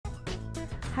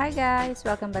Hi guys,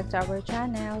 welcome back to our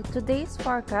channel. Today's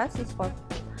forecast is for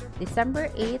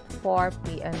December 8, 4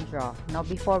 p.m. draw. Now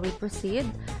before we proceed,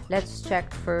 let's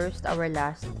check first our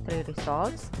last three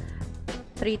results: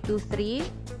 323,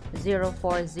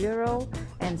 040,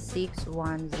 and 610.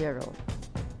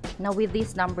 Now with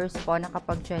these numbers po,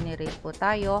 nakapag-generate po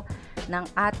tayo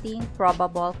ng ating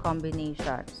probable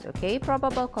combinations. Okay,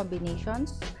 probable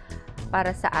combinations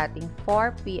para sa ating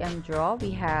 4 p.m. draw,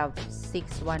 we have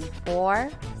 614,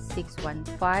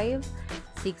 615,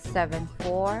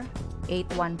 674,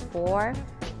 814,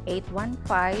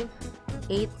 815,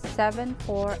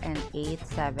 874, and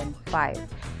 875.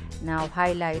 Now,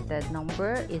 highlighted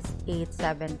number is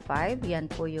 875. Yan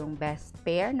po yung best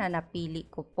pair na napili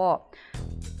ko po.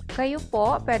 Kayo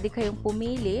po, pwede kayong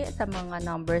pumili sa mga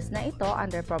numbers na ito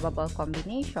under probable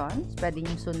combinations. Pwede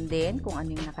nyo sundin kung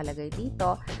ano yung nakalagay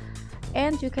dito.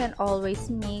 And you can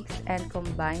always mix and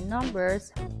combine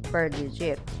numbers per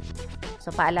digit.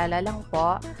 So, paalala lang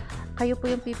po, kayo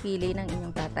po yung pipili ng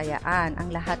inyong tatayaan.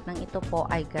 Ang lahat ng ito po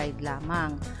ay guide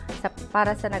lamang.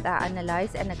 Para sa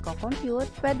nag-a-analyze and nagko-compute,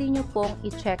 pwede nyo pong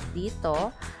i-check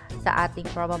dito sa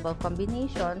ating probable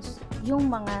combinations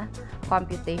yung mga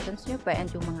computations nyo pa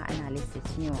and yung mga analysis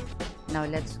nyo. Now,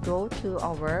 let's go to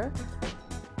our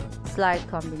slide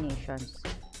combinations.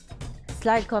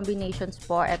 Slide combinations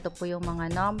po, ito po yung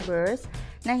mga numbers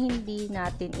na hindi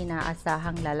natin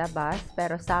inaasahang lalabas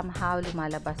pero somehow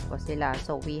lumalabas po sila.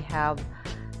 So, we have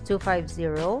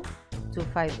 250,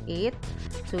 258,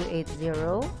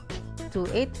 280,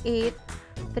 288,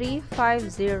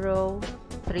 350,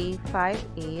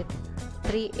 358,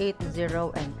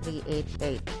 380, and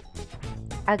 388.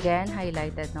 Again,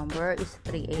 highlighted number is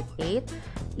 388.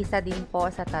 Isa din po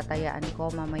sa tatayaan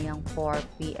ko mamayang 4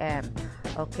 p.m.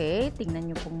 Okay, tingnan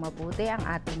nyo pong mabuti ang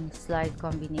ating slide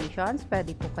combinations.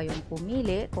 Pwede po kayong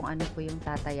pumili kung ano po yung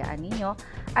tatayaan ninyo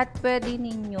at pwede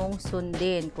ninyong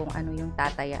sundin kung ano yung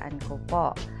tatayaan ko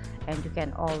po. And you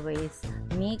can always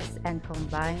mix and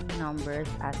combine numbers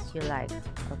as you like.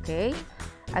 Okay?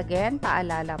 Again,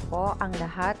 paalala po, ang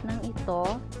lahat ng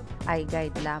ito ay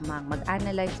guide lamang.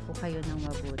 Mag-analyze po kayo ng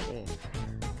mabuti.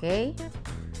 Okay?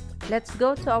 Let's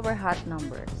go to our hot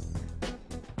numbers.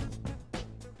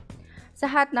 Sa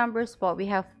hot numbers po, we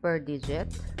have per digit.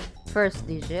 First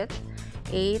digit,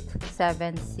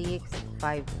 87654.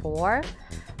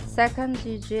 Second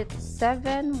digit,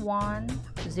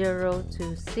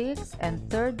 71026. And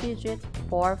third digit,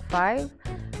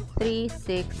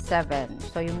 45367.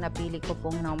 So, yung napili ko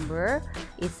pong number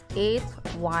is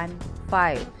 815.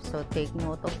 So, take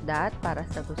note of that para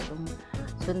sa gustong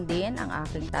sundin ang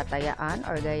aking tatayaan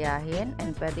or gayahin.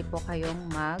 And pwede po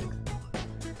kayong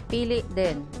magpili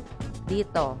din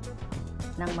dito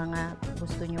ng mga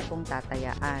gusto nyo pong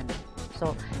tatayaan.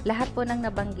 So, lahat po ng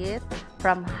nabanggit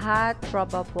from hot,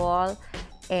 probable,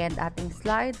 and ating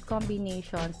slide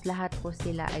combinations, lahat po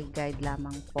sila ay guide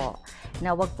lamang po.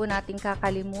 Na wag po nating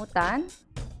kakalimutan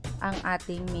ang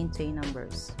ating main chain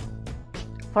numbers.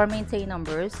 For main chain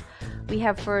numbers, we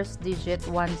have first digit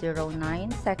 109,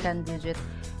 second digit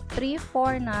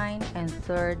 349, and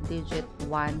third digit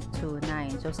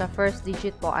 129. So, sa first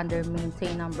digit po, under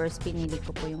maintain numbers, pinili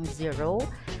ko po yung 0.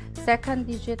 Second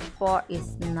digit po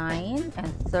is 9, and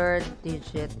third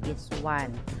digit is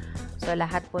 1. So,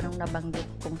 lahat po ng nabanggit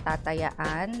kong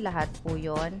tatayaan, lahat po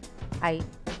yon ay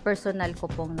personal ko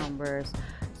pong numbers.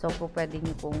 So, po pwede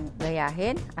nyo pong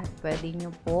gayahin at pwede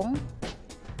nyo pong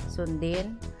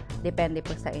sundin. Depende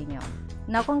po sa inyo.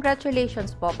 Now,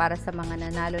 congratulations po para sa mga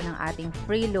nanalo ng ating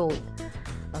free load.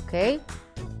 Okay?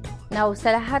 Now,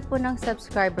 sa lahat po ng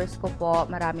subscribers ko po,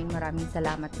 maraming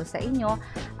salamat po sa inyo.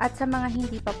 At sa mga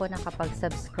hindi pa po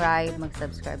nakapag-subscribe,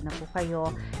 mag-subscribe na po kayo.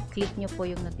 Click nyo po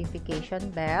yung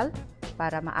notification bell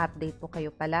para ma-update po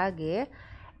kayo palagi.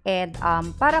 And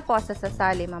para po sa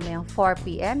sasali mamayang 4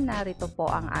 p.m., narito po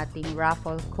ang ating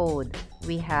raffle code.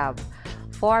 We have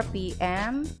 4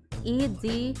 p.m.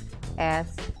 EDSQT.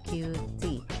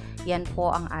 Yan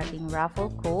po ang ating raffle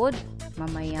code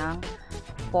mamayang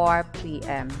 4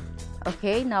 p.m.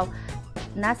 Okay, now,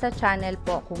 nasa channel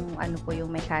po kung ano po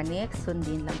yung mechanics,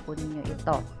 sundin lang po ninyo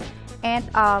ito. And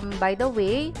by the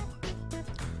way,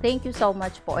 thank you so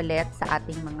much po ulit sa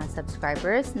ating mga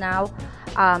subscribers. Now,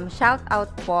 shout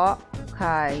out po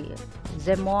kay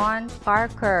Zemon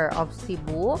Parker of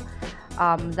Cebu.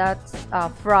 That's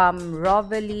from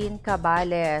Rovelyn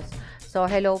Cabales. So,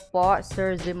 hello po,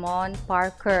 Sir Zemon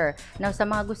Parker. Now, sa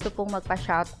mga gusto pong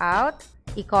magpa-shoutout,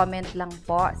 i-comment lang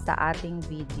po sa ating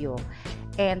video.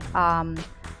 And,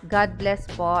 God bless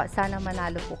po. Sana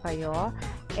manalo po kayo.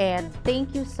 And,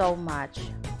 thank you so much.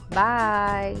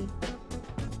 Bye!